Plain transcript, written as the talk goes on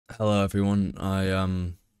Hello everyone.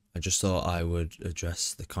 I just thought I would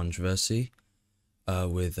address the controversy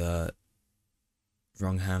with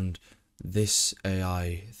wrong hand this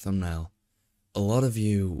AI thumbnail. A lot of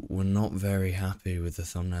you were not very happy with the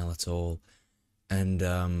thumbnail at all,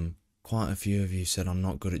 and quite a few of you said I'm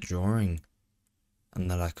not good at drawing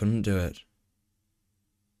and that I couldn't do it.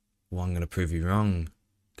 Well, I'm gonna prove you wrong,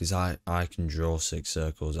 because I can draw 6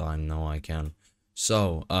 circles. I know I can.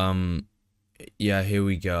 So yeah, here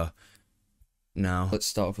we go. Now, let's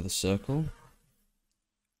start off with a circle.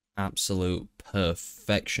 Absolute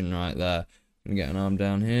perfection right there. Gonna get an arm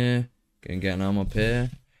down here. Gonna get an arm up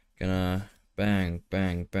here. Gonna bang,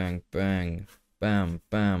 bang, bang, bang. Bam,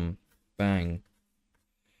 bam, bang.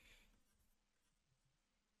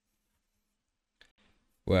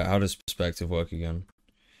 Wait, how does perspective work again?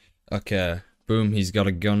 Okay, boom, he's got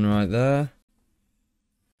a gun right there.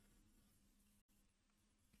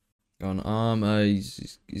 Got an arm,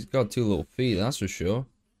 he's got 2 little feet, that's for sure.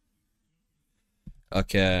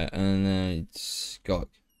 Okay, and then it's got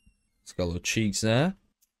little cheeks there.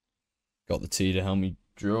 Got the T to help me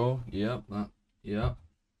draw. Yep, yep.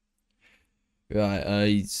 Right,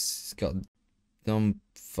 he's got a dumb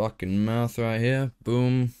fucking mouth right here.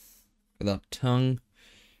 Boom. Got that tongue.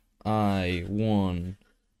 1,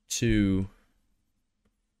 2.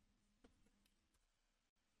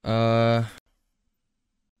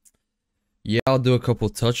 Yeah, I'll do a couple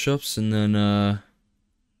touch-ups and then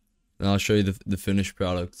I'll show you the finished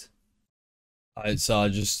product. Alright, so I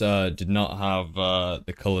just did not have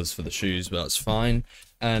the colors for the shoes, but that's fine.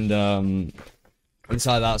 And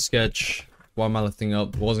inside that sketch, while my lifting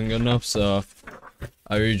up wasn't good enough, so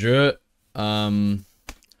I redrew it.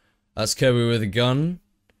 That's Kirby with a gun.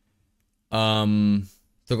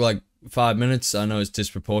 Took like 5 minutes. I know it's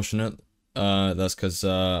disproportionate. That's because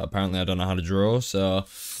apparently I don't know how to draw, so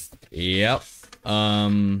yep.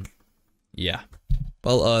 Yeah.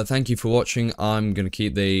 Well, thank you for watching. I'm gonna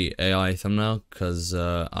keep the AI thumbnail because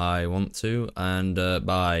I want to, and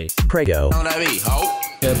bye. Prego.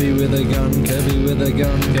 Kirby with a gun, Kirby with a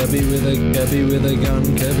gun, Kirby with a gun, Kirby with a gun,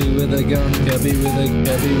 Kirby with a gun, Kirby with a gun,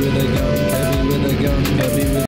 Kirby with a gun, Kirby with